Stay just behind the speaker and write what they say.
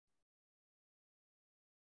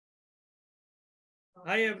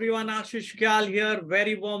Hi everyone, Ashish Kyal here.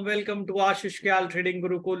 Very warm welcome to Ashish Kyal Trading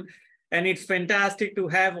Gurukul. And it's fantastic to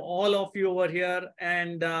have all of you over here.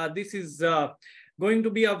 And this is going to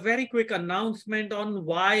be a very quick announcement on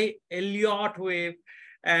why Elliott wave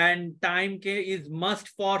and time K is must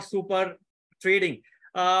for super trading.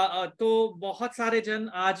 तो बहुत सारे जन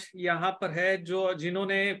आज यहाँ पर है जो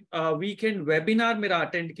जिन्होंने वीकेंड वेबिनार मेरा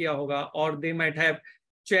अटेंड किया होगा और they might have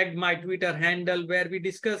checked my Twitter handle where we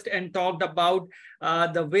discussed and talked about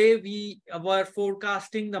the way we were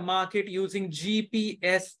forecasting the market using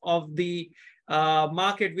GPS of the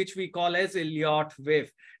market, which we call as Elliott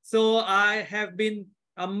wave. So I have been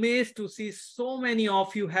amazed to see so many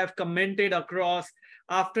of you have commented across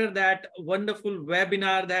after that wonderful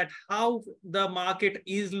webinar that how the market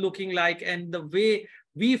is looking like and the way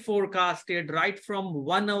we forecasted right from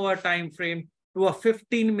 1 hour time frame to a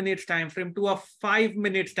 15 minutes time frame to a 5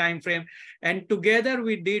 minutes time frame, and together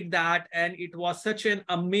we did that, and it was such an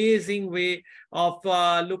amazing way of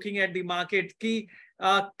looking at the market ki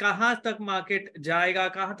kahan tak market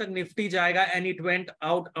jayega, kahan tak nifty jayega, and it went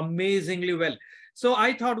out amazingly well. So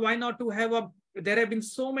I thought, why not to have a, there have been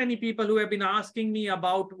so many people who have been asking me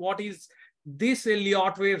about what is this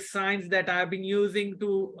Elliott wave science that I have been using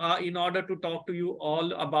to in order to talk to you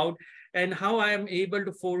all about, and how I am able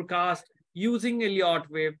to forecast using Elliott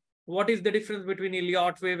wave. What is the difference between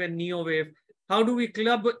Elliott wave and Neo wave? How do we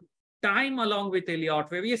club time along with Elliott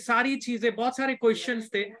wave? ये सारी चीजें, बहुत सारे questions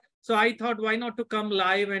थे. So I thought, why not to come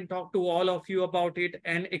live and talk to all of you about it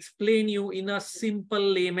and explain you in a simple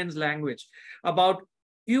layman's language about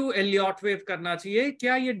क्यों Elliott wave करना चाहिए,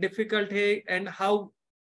 क्या ये difficult है, and how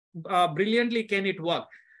brilliantly can it work.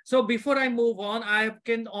 So before I move on, I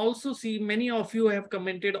can also see many of you have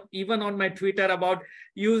commented even on my Twitter about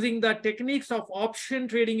using the techniques of option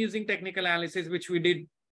trading using technical analysis, which we did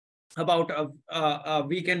about a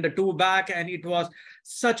weekend or two back, and it was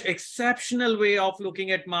such exceptional way of looking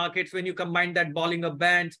at markets when you combine that Bollinger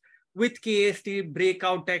Bands with KST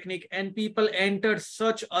breakout technique, and people entered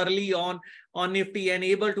such early on Nifty and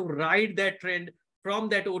able to ride that trend from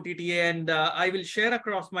that OTTA, and I will share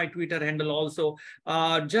across my Twitter handle also,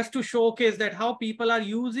 just to showcase that how people are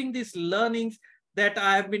using these learnings that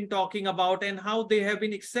I have been talking about and how they have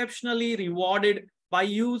been exceptionally rewarded by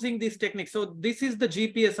using this technique. So this is the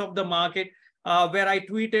GPS of the market where I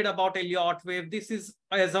tweeted about Elliott wave. This is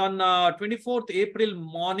as on 24th April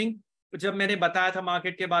morning, जब मैंने बताया था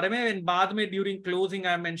market के बारे में, and बाद में during closing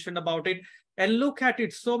I mentioned about it. And look at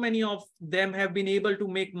it, so many of them have been able to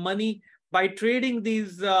make money by trading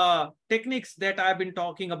these techniques that I've been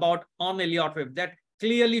talking about on Elliott wave. That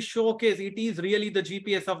clearly showcase it is really the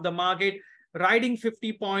GPS of the market. Riding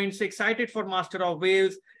 50 points, excited for Master of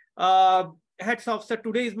Waves. Hats off, sir.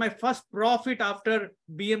 Today is my first profit after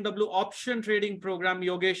BMW option trading program,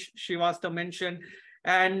 Yogesh Srivastava mentioned.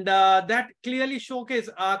 And that clearly showcase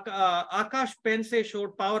Akash Pense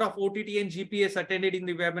showed power of OTT and GPS attended in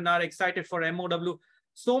the webinar, excited for MOW.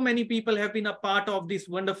 So many people have been a part of this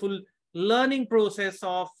wonderful learning process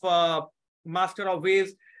of Master of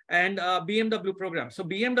Waves and BMW program. So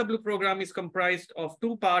BMW program is comprised of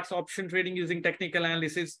two parts: option trading using technical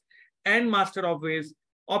analysis and Master of Waves.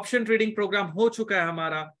 Option trading program ho chuka hai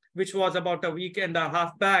hamara, which was about a week and a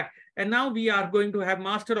half back, and now we are going to have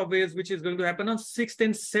Master of Waves, which is going to happen on 6th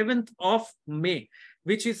and 7th of May,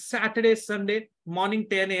 which is Saturday, Sunday morning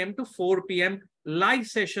 10 a.m. to 4 p.m. live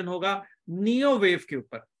session होगा Neo wave के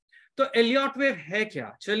ऊपर. तो Elliott wave है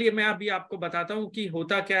क्या? चलिए मैं अभी आपको बताता हूं कि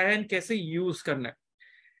होता क्या है और कैसे यूज करना है.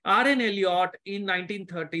 R.N. Elliott in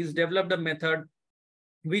 1930s developed a method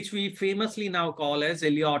which we famously now call as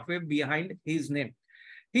Elliott wave behind his name.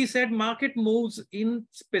 He said market moves in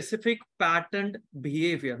specific patterned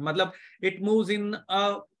behavior. मतलब it moves in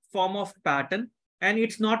a form of pattern and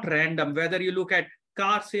it's not random. Whether you look at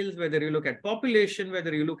car sales, whether you look at population,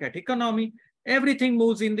 whether you look at economy, everything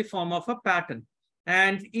moves in the form of a pattern.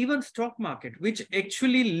 And even stock market, which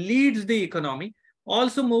actually leads the economy,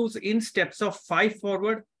 also moves in steps of 5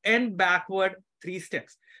 forward and backward 3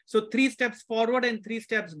 steps. So 3 steps forward and 3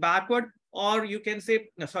 steps backward, or you can say,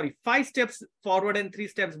 no, sorry, 5 steps forward and 3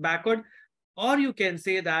 steps backward, or you can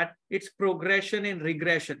say that it's progression and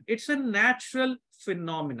regression. It's a natural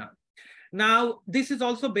phenomenon. Now, this is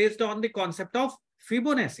also based on the concept of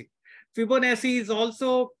Fibonacci. Fibonacci is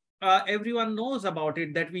also everyone knows about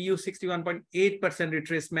it, that we use 61.8%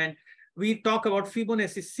 retracement. We talk about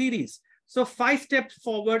Fibonacci series. So 5 steps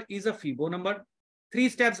forward is a Fibo number. 3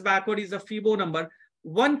 steps backward is a Fibo number.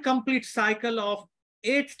 One complete cycle of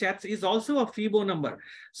 8 steps is also a Fibo number.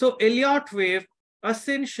 So Elliott wave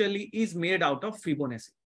essentially is made out of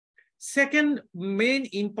Fibonacci. Second main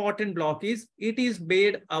important block is it is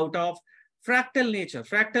made out of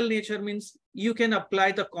Fractal nature means you can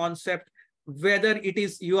apply the concept whether it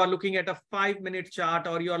is you are looking at a 5-minute chart,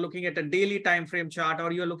 or you are looking at a daily time frame chart,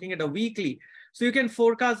 or you are looking at a weekly. So you can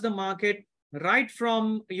forecast the market right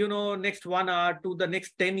from next 1 hour to the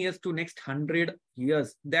next 10 years to next 100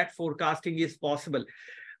 years. That forecasting is possible,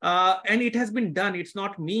 and it has been done. It's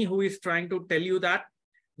not me who is trying to tell you that.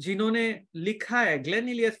 जिन्होंने लिखा है, Glenn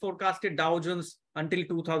Elliott forecasted Dow Jones until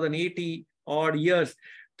 2080 odd years,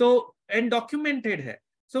 so and documented है.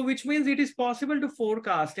 So which means it is possible to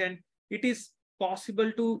forecast, and it is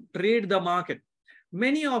possible to trade the market.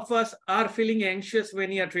 Many of us are feeling anxious when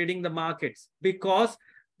we are trading the markets because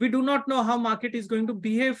we do not know how market is going to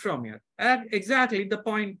behave from here. And exactly the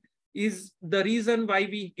point is the reason why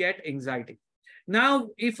we get anxiety. Now,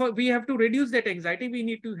 if we have to reduce that anxiety, we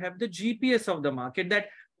need to have the GPS of the market, that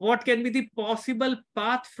what can be the possible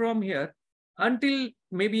path from here until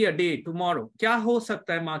maybe a day, tomorrow. क्या हो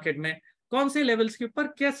सकता है market में, कौन से levels के ऊपर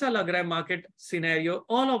कैसा लग रहा है market scenario,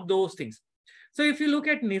 all of those things. So if you look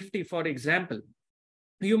at Nifty, for example,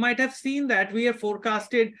 you might have seen that we have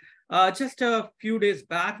forecasted just a few days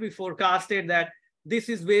back, we forecasted that this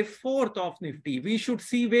is wave 4th of Nifty. We should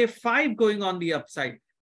see wave 5 going on the upside.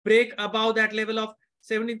 Break above that level of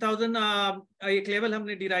 17,000, एक level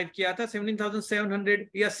हमने derive किया था 17,700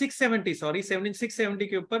 या 670, sorry, 17,670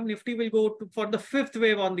 के ऊपर Nifty will go for the 5th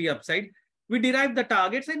wave on the upside. We derived the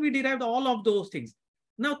targets and we derived all of those things.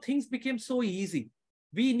 Now things became so easy.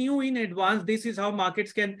 We knew in advance this is how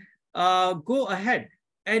markets can go ahead,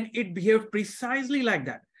 and it behaved precisely like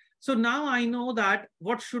that. So now I know that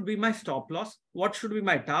what should be my stop loss, what should be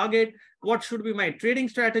my target, what should be my trading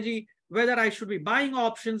strategy, whether I should be buying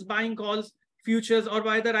options, buying calls, futures, or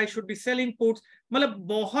whether I should be selling puts. मतलब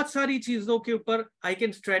बहुत सारी चीजों के ऊपर I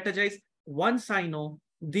can strategize once I know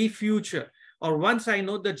the future, or once I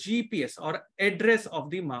know the GPS or address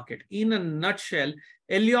of the market. In a nutshell,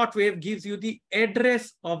 Elliott wave gives you the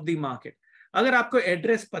address of the market. अगर आपको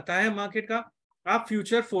address पता है market का, आप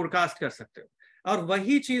future forecast कर सकते हो, और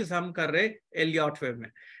वही चीज हम कर रहे Elliott wave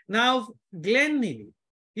में. Now, Glenn Neely,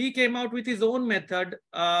 he came out with his own method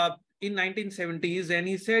in 1970s, and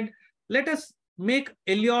he said, let us make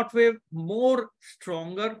Elliott wave more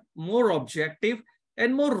stronger, more objective,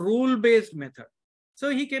 and more rule-based method. So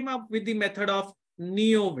he came up with the method of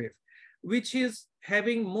Neo wave, which is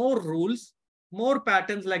having more rules, more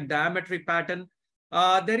patterns like diametric pattern.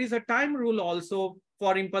 There is a time rule also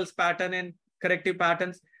for impulse pattern and corrective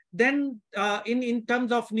patterns. Then in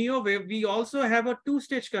terms of Neo wave, we also have a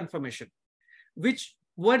 2-stage confirmation, which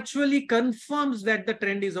virtually confirms that the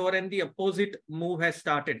trend is over and the opposite move has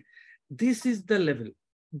started. This is the level.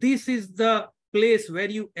 This is the place where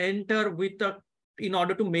you enter with in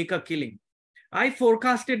order to make a killing. I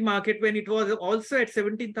forecasted market when it was also at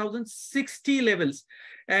 17,060 levels.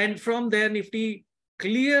 And from there, Nifty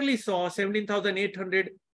clearly saw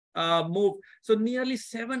 17,800 move. So nearly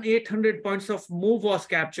 700-800 points of move was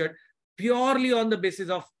captured purely on the basis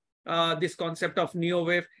of this concept of Neo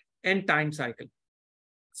wave and time cycle.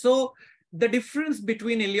 So the difference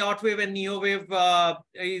between Elliott wave and Neo wave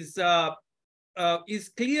is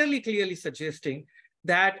clearly suggesting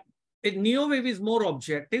that Neo wave is more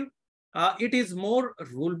objective, it is more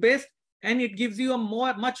rule-based, and it gives you a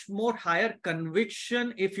much more higher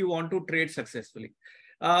conviction if you want to trade successfully.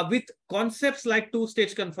 With concepts like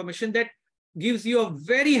 2-stage confirmation, that gives you a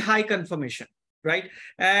very high confirmation, right?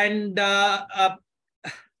 And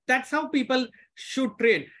that's how people should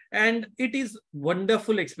trade. And it is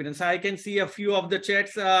wonderful experience. I can see a few of the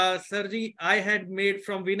chats. Sarji, I had made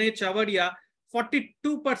from Vinay Chavadia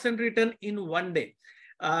 42% return in 1 day.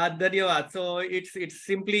 So it's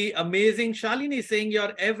simply amazing. Shalini is saying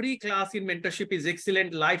your every class in mentorship is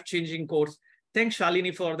excellent, life-changing course. Thanks,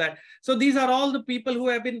 Shalini, for that. So these are all the people who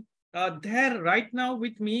have been there right now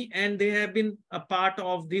with me, and they have been a part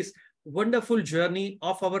of this wonderful journey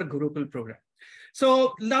of our Gurukul program.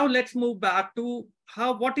 So now let's move back to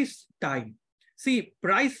what is time. See,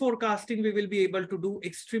 price forecasting we will be able to do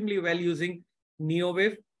extremely well using Neo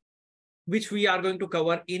wave, which we are going to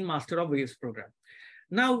cover in Master of Waves program.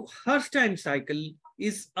 Now, Hurst time cycle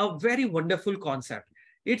is a very wonderful concept.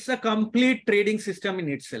 It's a complete trading system in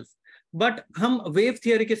itself. But हम wave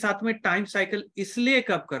theory के साथ में time cycle इसलिए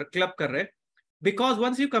club कर रहे, because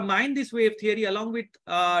once you combine this wave theory along with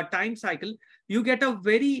time cycle, you get a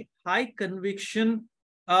very high conviction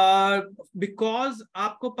because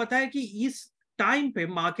आपको पता है कि इस time पे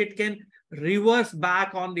market can reverse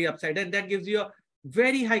back on the upside, and that gives you a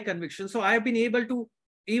very high conviction. So I have been able to,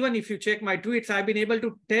 even if you check my tweets, I've been able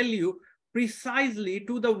to tell you precisely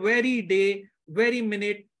to the very day, very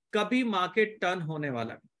minute, कभी market turn होने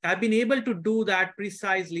वाला. I've been able to do that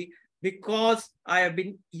precisely because I have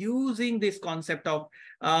been using this concept of,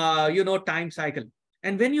 time cycle.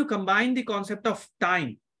 And when you combine the concept of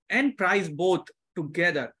time and price both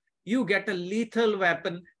together, you get a lethal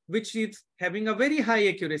weapon, which is having a very high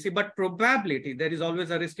accuracy, but probability, there is always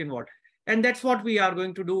a risk involved. And that's what we are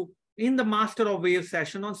going to do in the Master of Waves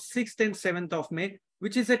session on 6th and 7th of May,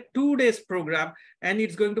 which is a 2 days program. And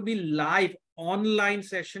it's going to be live online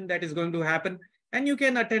session that is going to happen. And you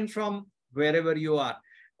can attend from wherever you are.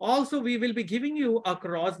 Also, we will be giving you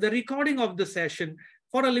across the recording of the session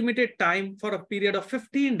for a limited time for a period of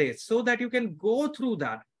 15 days so that you can go through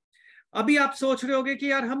that. अभी आप सोच रहे होगे कि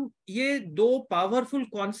यार हम ये दो पावरफुल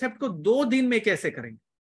कॉन्सेप्ट को 2 दिन में कैसे करेंगे.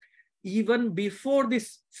 Even before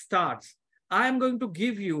this starts, I am going to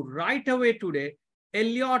give you right away today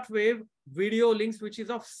Elliott wave video links, which is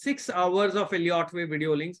of 6 hours of Elliott wave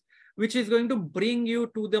video links, which is going to bring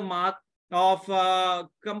you to the mark of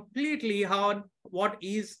completely what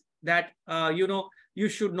is that you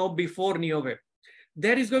should know before NeoWave.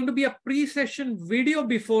 There is going to be a pre-session video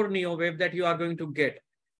before NeoWave that you are going to get.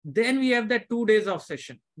 Then we have the 2 days of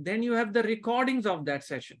session. Then you have the recordings of that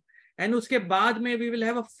session. And uske baad mein we will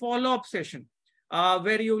have a follow-up session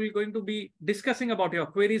where you will going to be discussing about your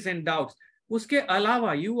queries and doubts. Uske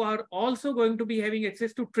alawa, you are also going to be having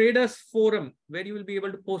access to Traders Forum, where you will be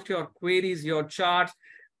able to post your queries, your charts,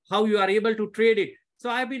 how you are able to trade it. So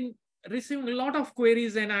I've been receiving a lot of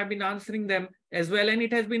queries and I've been answering them as well. And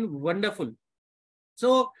it has been wonderful.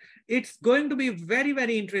 So it's going to be very,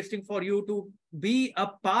 very interesting for you to be a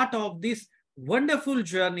part of this wonderful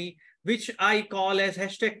journey, which I call as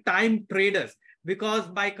 #time traders, because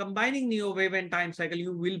by combining NeoWave and time cycle,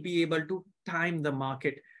 you will be able to time the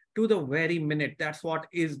market to the very minute. That's what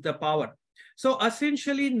is the power. So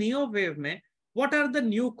essentially NeoWave mein, what are the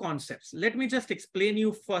new concepts? Let me just explain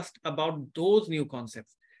you first about those new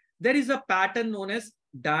concepts. There is a pattern known as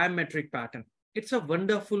diametric pattern. It's a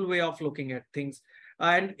wonderful way of looking at things.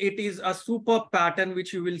 And it is a super pattern,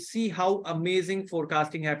 which you will see how amazing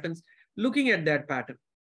forecasting happens looking at that pattern.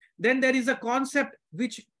 Then there is a concept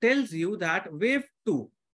which tells you that wave 2,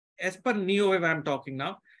 as per NeoWave I'm talking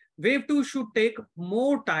now, wave 2 should take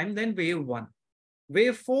more time than wave 1.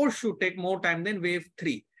 Wave 4 should take more time than wave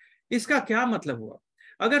 3. इसका क्या मतलब हुआ?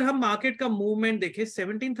 अगर हम market का movement देखें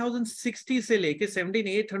 17,060 से लेके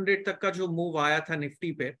 17,800 तक का जो मूव आया था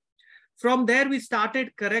निफ्टी पे, from there we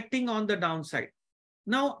started correcting on the downside.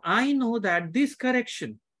 Now I know that this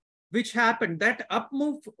correction which happened, that up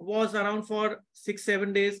move was around for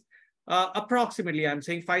 6-7 days, approximately I'm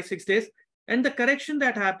saying 5-6 days, and the correction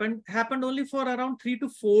that happened only for around 3 to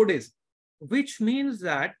 4 days, which means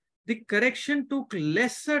that the correction took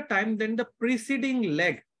lesser time than the preceding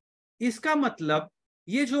leg. इसका मतलब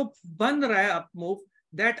ये जो बन रहा है up move,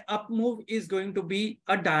 that up move is going to be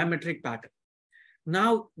a diametric pattern.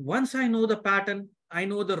 Now once I know the pattern, I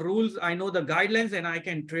know the rules, I know the guidelines, and I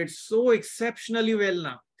can trade so exceptionally well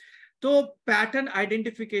now. So pattern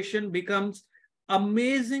identification becomes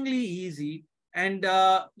amazingly easy, and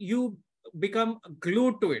you become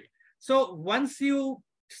glued to it. So once you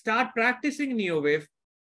start practicing NeoWave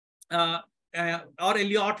or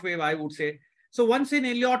Elliott wave, I would say. So once an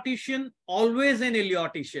Elliottian, always an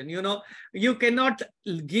Elliottian. You cannot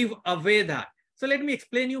give away that. So let me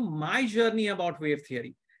explain you my journey about wave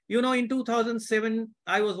theory. In 2007,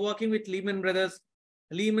 I was working with Lehman Brothers.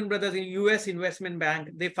 Lehman Brothers in US investment bank.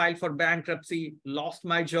 They filed for bankruptcy, lost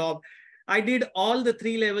my job. I did all the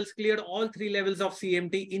 3 levels, cleared all 3 levels of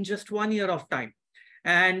CMT in just 1 year of time.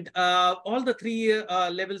 And all the 3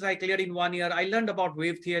 levels I cleared in 1 year. I learned about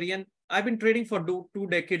wave theory, and I've been trading for 2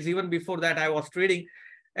 decades. Even before that, I was trading.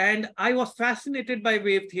 And I was fascinated by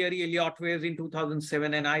wave theory, Elliott waves in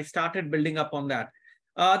 2007, and I started building up on that.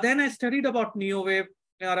 Then I studied about NeoWave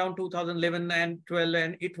around 2011 and 12,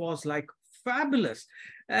 and it was like fabulous.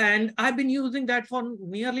 And I've been using that for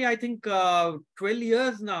nearly, I think, 12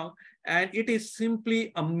 years now, and it is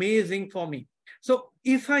simply amazing for me. So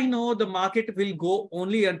if I know the market will go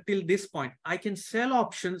only until this point, I can sell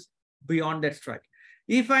options beyond that strike.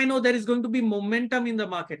 If I know there is going to be momentum in the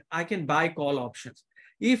market, I can buy call options.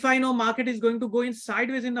 If I know market is going to go in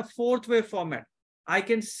sideways in the 4th wave format, I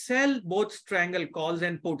can sell both strangle calls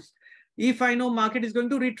and puts. If I know market is going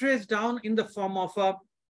to retrace down in the form of a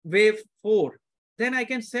wave 4, then I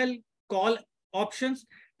can sell call options,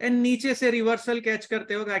 and niche se reversal catch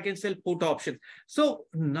karte ho, I can sell put options. So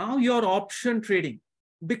now your option trading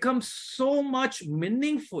becomes so much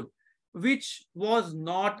meaningful, which was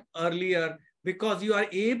not earlier, because you are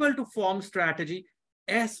able to form strategy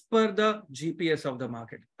as per the GPS of the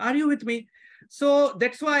market. Are you with me? So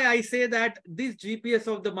that's why I say that this GPS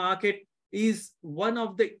of the market is one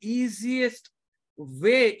of the easiest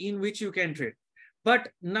way in which you can trade. But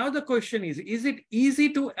now the question is it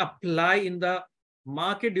easy to apply in the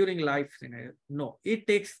market during life scenario? No, it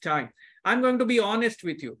takes time. I'm going to be honest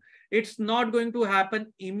with you. It's not going to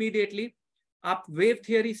happen immediately. आप wave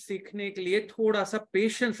theory सीखने के लिए थोड़ा सा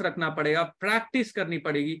patience रखना पड़ेगा, practice करनी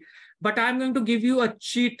पड़ेगी. But I'm going to give you a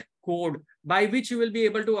cheat code by which you will be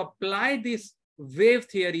able to apply this wave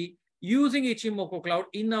theory using Ichimoku Cloud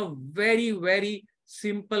in a very, very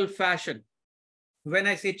simple fashion. When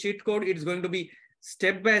I say cheat code, it's going to be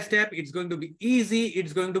step by step. It's going to be easy.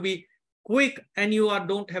 It's going to be quick, and you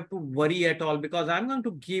don't have to worry at all, because I'm going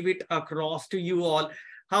to give it across to you all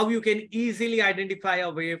how you can easily identify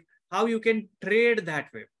a wave, how you can trade that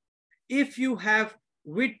wave. If you have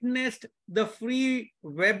witnessed the free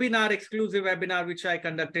webinar, exclusive webinar, which I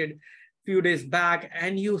conducted a few days back,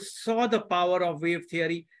 and you saw the power of wave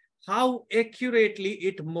theory, how accurately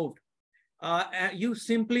it moved, you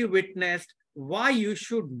simply witnessed why you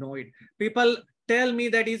should know it. People tell me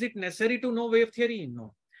that, is it necessary to know wave theory?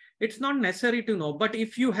 No, it's not necessary to know. But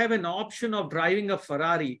if you have an option of driving a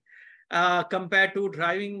Ferrari compared to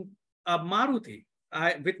driving a Maruti,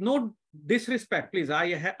 with no disrespect, please,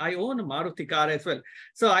 I own a Maruti car as well,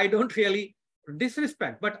 so I don't really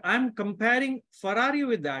disrespect, but I'm comparing Ferrari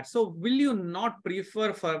with that. So will you not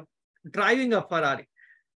prefer for driving a Ferrari?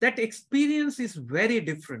 That experience is very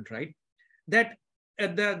different, right? That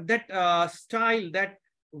style, that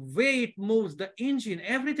way it moves, the engine,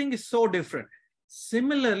 everything is so different.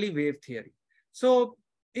 Similarly, wave theory. So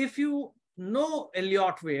if you know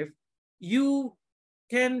Elliott wave, you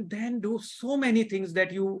can then do so many things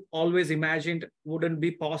that you always imagined wouldn't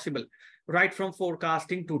be possible, right from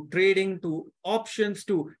forecasting to trading to options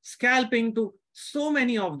to scalping to so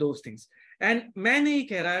many of those things. And मैं नहीं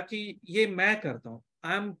कह रहा कि ये मैं करता हूँ.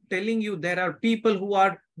 I'm telling you, there are people who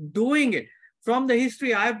are doing it. From the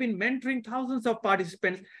history, I've been mentoring thousands of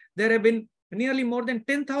participants. There have been nearly more than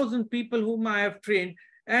 10,000 people whom I have trained.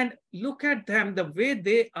 And look at them, the way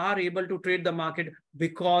they are able to trade the market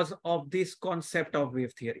because of this concept of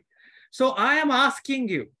wave theory. So I am asking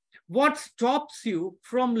you, what stops you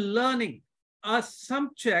from learning a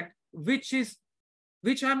subject which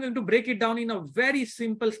I'm going to break it down in a very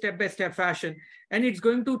simple step-by-step fashion, and it's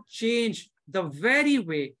going to change the very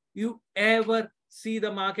way you ever see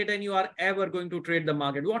the market and you are ever going to trade the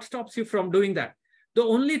market? What stops you from doing that? The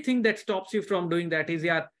only thing that stops you from doing that is,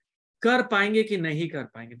 yaar, कर पाएंगे कि नहीं कर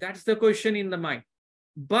पाएंगे? That's the question in the mind.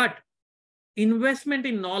 But investment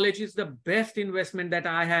in knowledge is the best investment that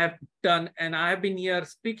I have done, and I have been here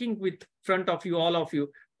speaking with front of you, all of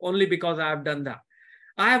you, only because I have done that.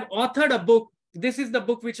 I have authored a book. This is the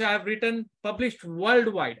book which I have written, published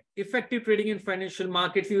worldwide, Effective Trading in Financial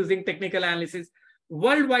Markets Using Technical Analysis.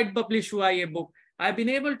 Worldwide published हुआ ये book. I've been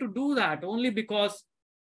able to do that only because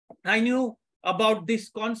I knew about this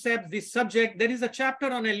concept, this subject. There is a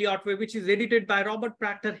chapter on Elliott Wave, which is edited by Robert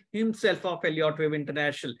Proctor himself of Elliott Wave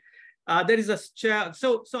International. There is a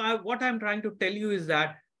what I'm trying to tell you is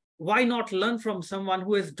that why not learn from someone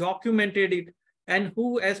who has documented it and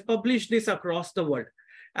who has published this across the world?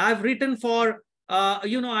 I've written for,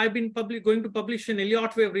 I've been going to publish an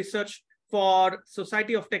Elliott Wave research for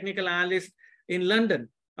Society of Technical Analysts in London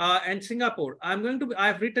and Singapore.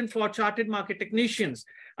 I've written for Chartered Market Technicians.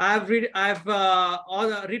 I've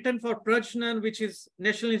written for Prajnan, which is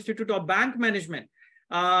National Institute of Bank Management.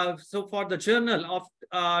 So for the Journal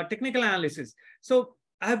of Technical Analysis. So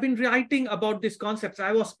I've been writing about these concepts.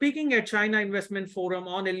 I was speaking at China Investment Forum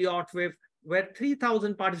on Elliott Wave, where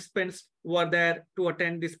 3,000 participants were there to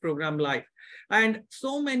attend this program live. And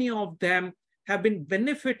so many of them have been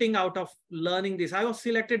benefiting out of learning this. I was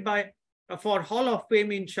selected for Hall of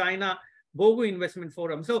Fame in China, Bogu Investment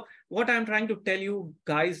Forum. So what I'm trying to tell you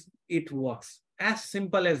guys, it works. As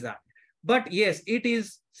simple as that. But yes, it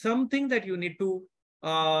is something that you need to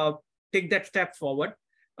take that step forward,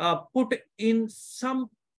 put in some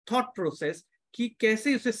thought process कि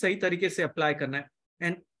कैसे उसे सही तरीके से apply करना है.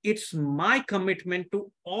 And it's my commitment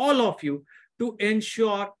to all of you to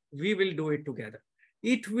ensure we will do it together.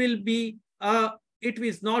 It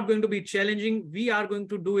is not going to be challenging. We are going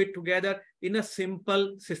to do it together in a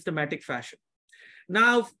simple, systematic fashion.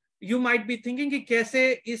 Now, you might be thinking कि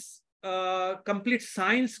कैसे इस complete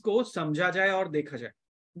science को समझा जाए और देखा जाए.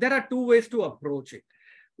 There are two ways to approach it.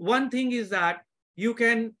 One thing is that you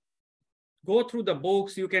can go through the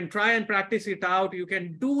books, you can try and practice it out, you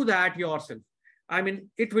can do that yourself. I mean,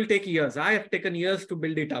 it will take years. I have taken years to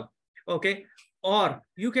build it up, okay? Or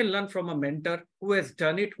you can learn from a mentor who has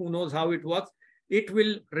done it, who knows how it works. It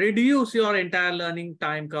will reduce your entire learning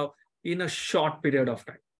time curve in a short period of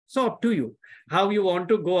time. So up to you, how you want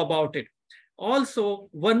to go about it. Also,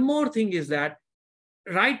 one more thing is that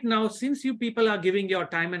right now, since you people are giving your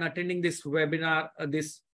time and attending this webinar,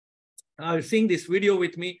 seeing this video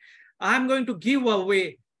with me, I'm going to give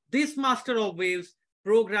away this Master of Waves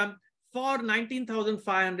program for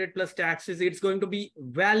 19,500 plus taxes. It's going to be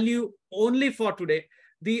value only for today.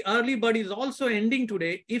 The early bird is also ending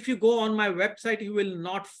today. If you go on my website, you will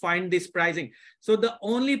not find this pricing. So the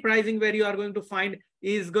only pricing where you are going to find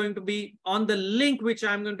is going to be on the link, which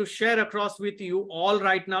I'm going to share across with you all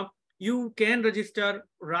right now. You can register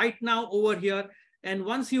right now over here. And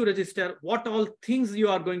once you register, what all things you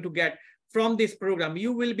are going to get from this program,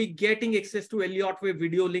 you will be getting access to Elliott Wave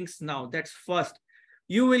video links now. That's first.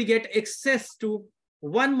 You will get access to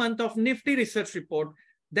 1 month of Nifty research report.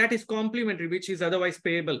 That is complimentary, which is otherwise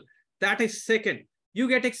payable. That is second. You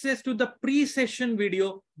get access to the pre-session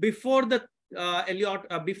video before the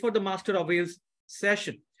before the Master of Waves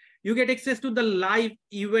session. You get access to the live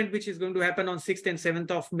event, which is going to happen on 6th and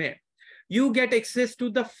 7th of May. You get access to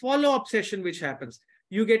the follow-up session, which happens.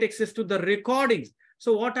 You get access to the recordings.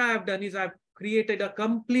 So what I have done is I've created a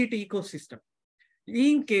complete ecosystem.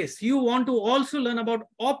 In case you want to also learn about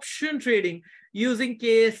option trading using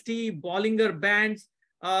KST, Bollinger Bands,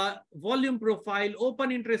 volume profile,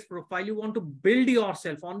 open interest profile, you want to build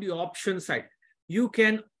yourself on the option side, you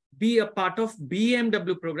can be a part of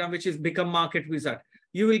BMW program, which is Become Market Wizard.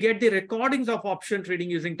 You will get the recordings of option trading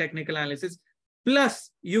using technical analysis.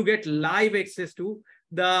 Plus, you get live access to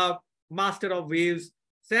the Master of Waves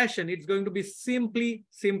session. It's going to be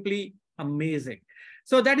simply amazing.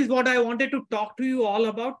 So that is what I wanted to talk to you all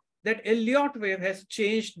about, that Elliott Wave has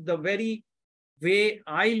changed the very way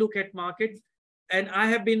I look at markets. And I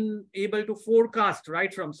have been able to forecast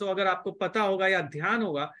right from, so agar aapko pata hoga ya dhyan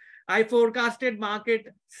hoga, I forecasted market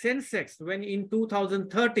Sensex when in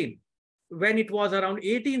 2013, when it was around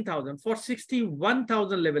 18,000 for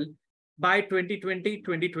 61,000 level by 2020,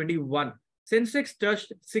 2021. Sensex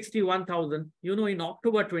touched 61,000, in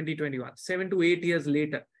October 2021, 7 to 8 years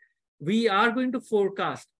later. We are going to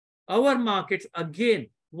forecast our markets again,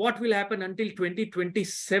 what will happen until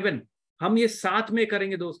 2027. हम ये साथ में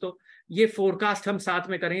करेंगे दोस्तों, ये forecast हम साथ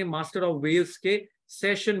में करेंगे मास्टर ऑफ वेव्स के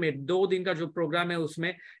सेशन में, 2 दिन का जो प्रोग्राम है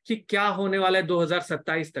उसमें, कि क्या होने वाला है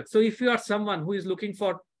 2027 तक. So if you are someone who is looking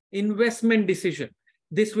for investment decision,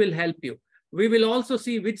 this will help you. We will also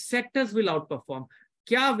see which sectors will outperform.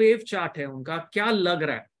 क्या वेव चार्ट है उनका, क्या लग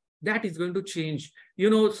रहा है, that is going to change,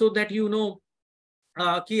 so that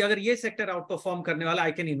कि अगर ये सेक्टर आउटपरफॉर्म करने वाला,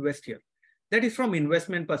 I can invest here. That is from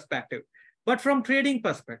investment perspective. But from trading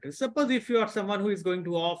perspective, suppose if you are someone who is going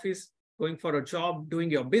to office, going for a job, doing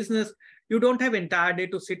your business, you don't have entire day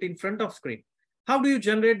to sit in front of screen. How do you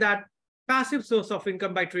generate that passive source of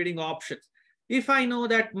income by trading options? If I know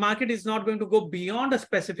that market is not going to go beyond a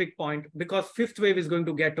specific point because 5th wave is going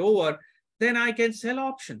to get over, then I can sell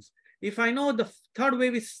options. If I know the 3rd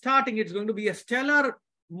wave is starting, it's going to be a stellar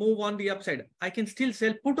move on the upside, I can still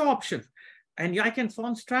sell put options and I can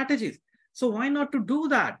form strategies. So why not to do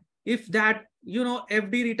that? If that,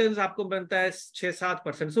 FD returns aapko banta hai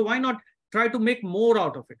 6-7%. So why not try to make more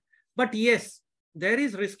out of it? But yes, there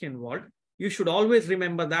is risk involved. You should always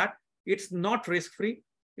remember that it's not risk-free,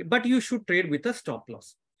 but you should trade with a stop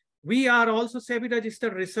loss. We are also SEBI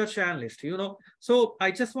registered research analyst, So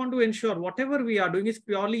I just want to ensure whatever we are doing is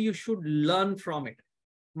purely you should learn from it.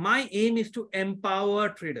 My aim is to empower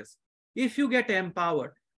traders. If you get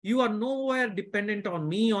empowered, you are nowhere dependent on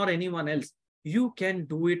me or anyone else. You can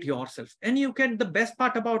do it yourself. And the best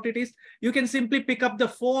part about it is you can simply pick up the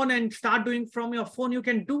phone and start doing from your phone. You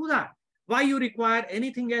can do that. Why you require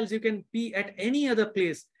anything else? You can be at any other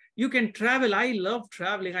place. You can travel. I love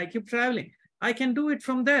traveling. I keep traveling. I can do it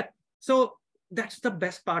from there. So that's the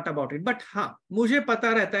best part about it. But मुझे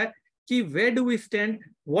पता रहता है कि where do we stand?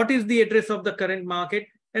 What is the address of the current market?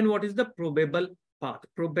 And what is the probable path?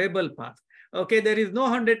 Probable path. Okay, there is no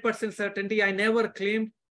 100% certainty. I never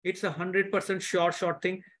claimed it's 100% sure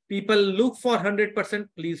thing. People look for 100%.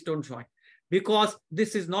 Please don't join, because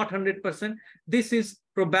this is not 100%. This is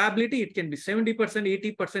probability. It can be 70%,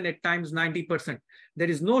 80%, at times 90%. There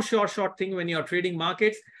is no sure thing when you are trading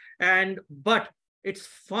markets. But it's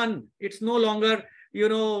fun. It's no longer,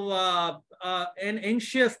 an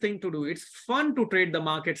anxious thing to do. It's fun to trade the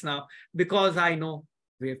markets now because I know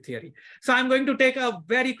wave theory. So I'm going to take a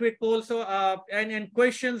very quick poll. So and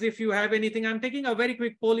questions, if you have anything, I'm taking a very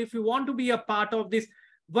quick poll. If you want to be a part of this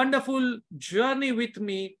wonderful journey with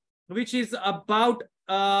me, which is about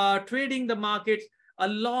trading the markets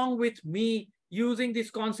along with me using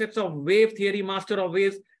these concepts of wave theory, Master of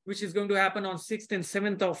Waves, which is going to happen on 6th and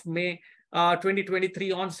 7th of May,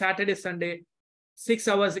 2023 on Saturday, Sunday, 6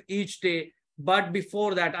 hours each day. But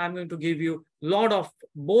before that, I'm going to give you a lot of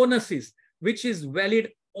bonuses which is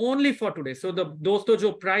valid only for today. So the दोस्तों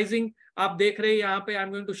जो pricing आप देख रहे हैं यहाँ पे,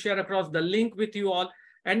 I'm going to share across the link with you all,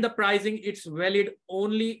 and the pricing, it's valid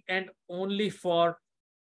only and only for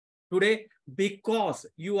today, because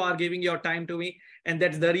you are giving your time to me, and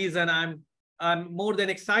that's the reason I'm more than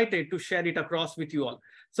excited to share it across with you all.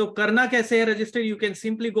 So karna kaise hai register? You can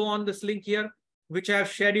simply go on this link here, which I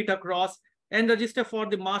have shared it across, and register for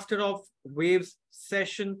the Master of Waves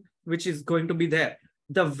session, which is going to be there.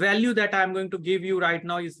 The value that I'm going to give you right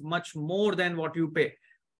now is much more than what you pay.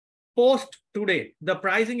 Post today, the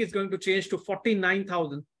pricing is going to change to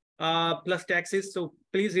 49,000 plus taxes. So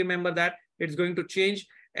please remember that it's going to change.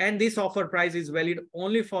 And this offer price is valid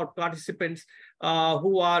only for participants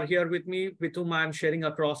who are here with me, with whom I'm sharing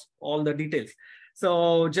across all the details.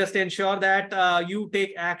 So just ensure that you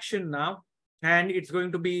take action now, and it's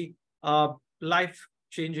going to be a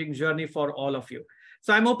life-changing journey for all of you.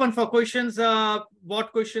 So I'm open for questions.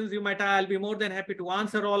 What questions you might have, I'll be more than happy to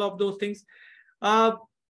answer all of those things.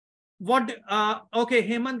 Okay,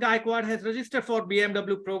 Hemant Gaikwad has registered for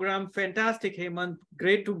BMW program. Fantastic, Hemant.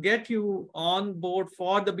 Great to get you on board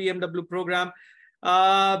for the BMW program.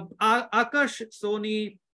 Akash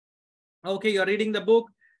Soni, okay, you're reading the book.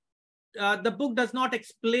 The book does not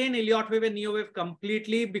explain Elliott wave and neo wave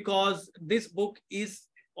completely, because this book is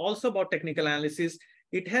also about technical analysis.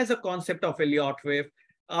 It has a concept of Elliott wave,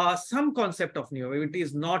 some concept of neo wave. It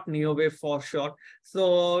is not neo wave for sure.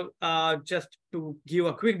 So just to give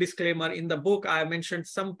a quick disclaimer, in the book I mentioned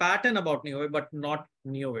some pattern about neo wave, but not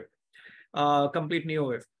neo wave, complete neo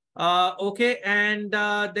wave. Okay, and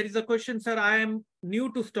there is a question, sir. I am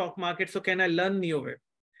new to stock market, so can I learn neo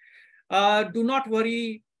wave? Do not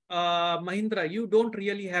worry, Mahindra. You don't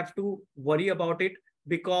really have to worry about it,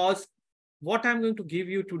 because what I'm going to give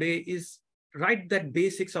you today is right that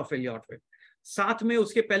basics of Elliott wave. साथ में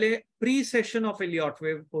उसके पहले pre session of Elliott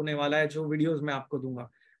wave होने वाला है, जो videos मैं आपको दूंगा.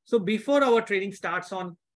 So before our training starts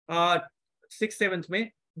on 6th-7th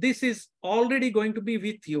में, this is already going to be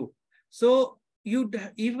with you. So you,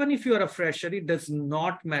 even if you are a fresher, it does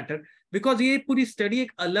not matter, because ये पूरी स्टडी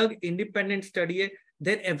एक अलग इंडिपेंडेंट स्टडी है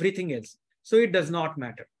than everything else. So it does not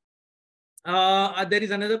matter. There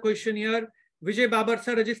is another question here. Vijay Babar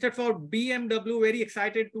sir registered for BMW. Very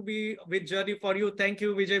excited to be with journey for you. Thank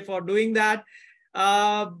you, Vijay, for doing that.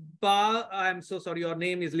 I'm so sorry, your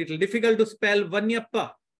name is a little difficult to spell.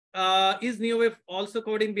 Vanyappa. Is neo wave also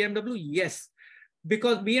covered in BMW? Yes,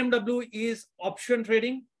 because BMW is option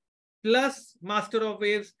trading plus master of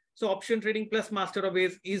waves. So option trading plus master of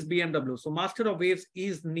waves is BMW. So master of waves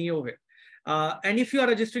is neo wave. And if you are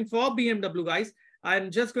registering for BMW, guys,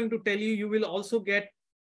 I'm just going to tell you, you will also get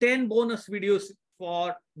 10 bonus videos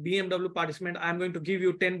for BMW participant. I'm going to give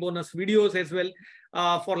you 10 bonus videos as well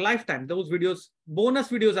for lifetime. Those videos, bonus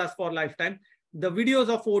videos as for lifetime. The videos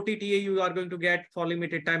of OTTA you are going to get for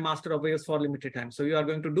limited time, master of waves for limited time. So you are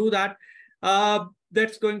going to do that.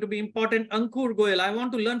 That's going to be important. Ankur Goyal, I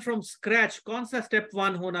want to learn from scratch. कौन सा step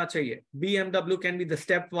 1 होना चाहिए? BMW can be the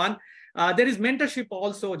step 1. There is mentorship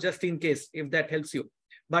also, just in case, if that helps you.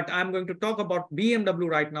 But I'm going to talk about BMW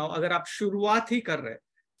right now. अगर आप शुरुआत ही कर रहे हैं,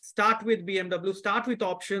 start with BMW, start with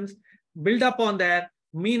options, build up on that.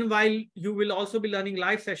 Meanwhile, you will also be learning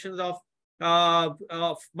live sessions of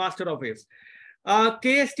Master of Waves.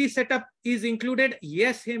 KST setup is included.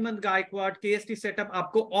 Yes, Hemant Gaikwad, KST setup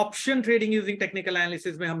आपको option trading using technical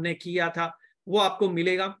analysis में हमने किया था, वो आपको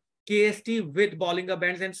मिलेगा. KST with Bollinger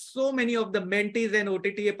Bands, and so many of the mentees and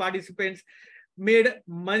OTTA participants made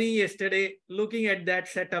money yesterday looking at that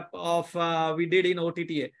setup of we did in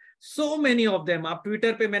OTTA. So many of them. आप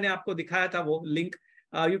Twitter पे मैंने आपको दिखाया था वो link.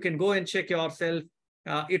 You can go and check yourself.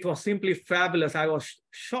 It was simply fabulous. I was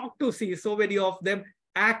shocked to see so many of them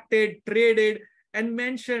acted, traded, and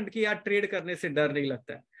mentioned कि यार trade करने से डर नहीं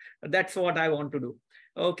लगता है. That's what I want to do.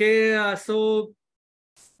 Okay, so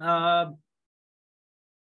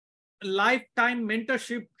lifetime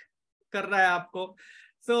mentorship कर रहा है आपको.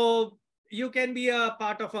 So you can be a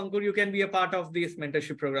part of Ankur, you can be a part of this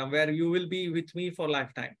mentorship program where you will be with me for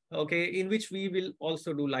lifetime, okay, in which we will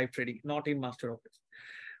also do live trading, not in Master of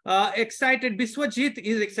Waves. Excited, Biswajit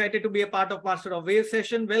is excited to be a part of Master of Waves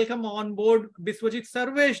session. Welcome on board, Biswajit.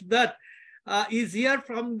 Sarvesh Dutt is here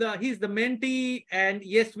from he's the mentee, and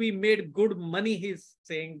yes, we made good money, he's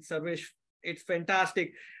saying. Sarvesh, it's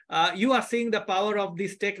fantastic. You are seeing the power of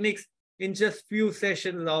these techniques in just few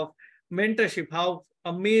sessions of mentorship, how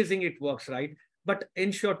amazing it works, right? But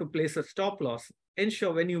ensure to place a stop loss.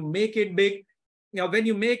 Ensure when you make it big, when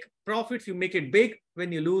you make profits, you make it big.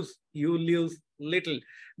 When you lose little.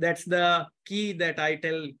 That's the key that I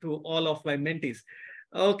tell to all of my mentees.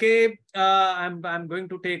 Okay, I'm going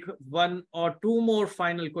to take 1 or 2 more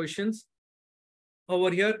final questions.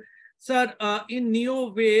 over here. Sir, in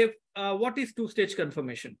Neo Wave, what is two-stage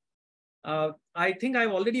confirmation? I think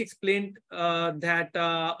I've already explained that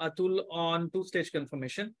Atul on two-stage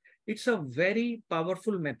confirmation. It's a very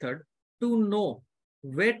powerful method to know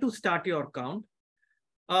where to start your count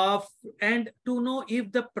and to know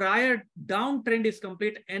if the prior downtrend is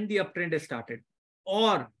complete and the uptrend has started,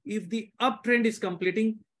 or if the uptrend is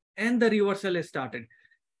completing and the reversal has started.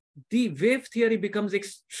 The wave theory becomes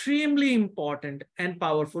extremely important and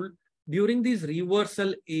powerful during these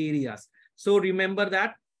reversal areas. So remember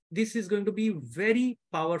that this is going to be very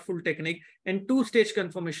powerful technique, and two-stage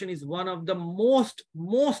confirmation is one of the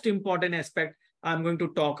most important aspect I'm going to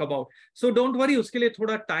talk about. So don't worry, uske liye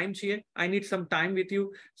thoda time chahiye. I need some time with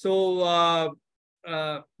you. So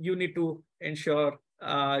you need to ensure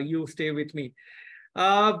you stay with me.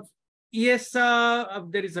 Yes,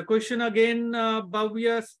 there is a question again,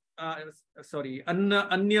 Bhavya. Sorry,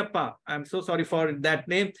 Anyappa. I'm so sorry for that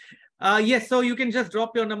name. Yes, so you can just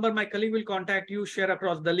drop your number. My colleague will contact you, share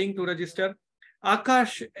across the link to register.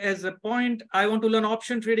 Akash, as a point, I want to learn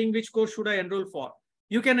option trading. Which course should I enroll for?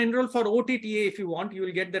 You can enroll for OTTA if you want. You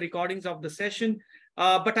will get the recordings of the session.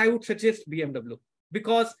 But I would suggest BMW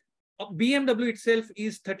because BMW itself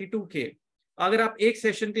is 32K. अगर आप एक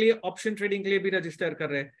session के लिए option trading के लिए भी register कर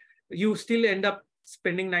रहे हैं, you still end up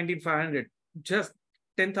spending 19,500. Just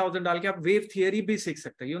 10,000 डाल के आप वेव थियरी भी सीख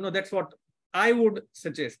सकते हैं. You know, that's what I would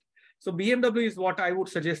suggest. So BMW is what I would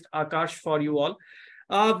suggest, Akash, for you all.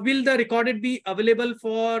 Will the recorded be available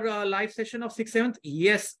for live session of 6th, 7th?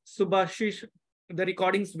 Yes, Subhashish, the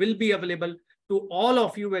recordings will be available to all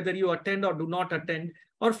of you, whether you attend or do not attend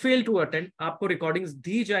or fail to attend. आपको recordings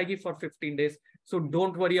दी जाएगी for 15 days. So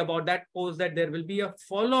don't worry about that. Post that there will be a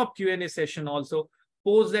follow-up Q&A session also.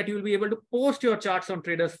 Post that you will be able to post your charts on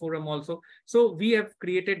Traders Forum also. So we have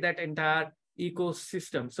created that entire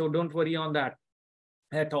ecosystem. So don't worry on that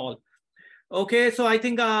at all. Okay, so I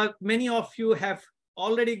think many of you have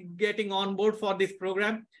already getting on board for this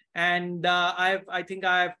program, and I think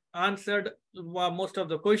I've answered most of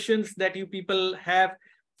the questions that you people have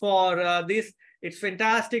for this. It's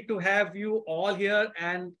fantastic to have you all here,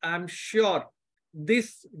 and I'm sure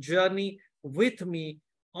this journey with me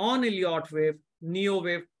on Elliott Wave, Neo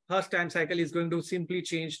Wave, first time cycle is going to simply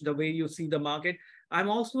change the way you see the market. I'm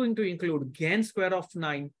also going to include Gann square of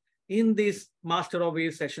 9 in this Master of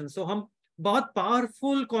Wave session. So हम बहुत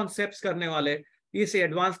powerful concepts करने वाले इस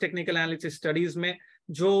advance technical analysis studies में,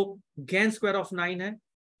 जो gain square of 9 है,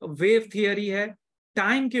 wave theory है,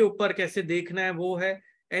 time के ऊपर कैसे देखना है वो है,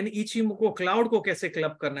 एंड इचिमोको क्लाउड को कैसे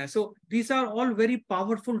क्लब करना है. So these are all very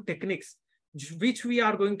powerful techniques which we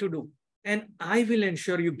are going to do, and I will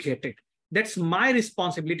ensure you get it. That's my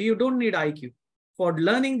responsibility. You don't need IQ for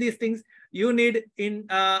learning these things. You need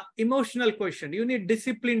emotional quotient. You need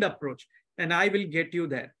disciplined approach, and I will get you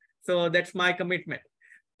there. So that's my commitment.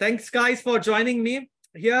 Thanks, guys, for joining me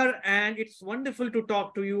here, and it's wonderful to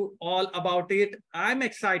talk to you all about it. I'm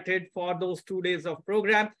excited for those 2 days of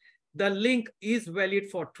program. The link is valid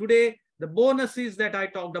for today. The bonuses that I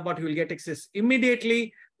talked about, you will get access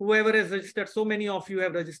immediately. Whoever has registered, so many of you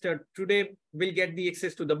have registered today, will get the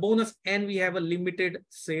access to the bonus, and we have a limited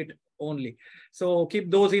set only. So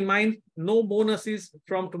keep those in mind. No bonuses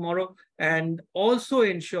from tomorrow, and also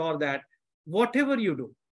ensure that whatever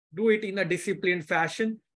you do it in a disciplined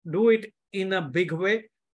fashion, do it in a big way,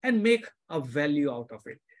 and make a value out of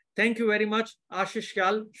it. Thank you very much. Ashish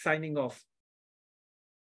Kyal signing off.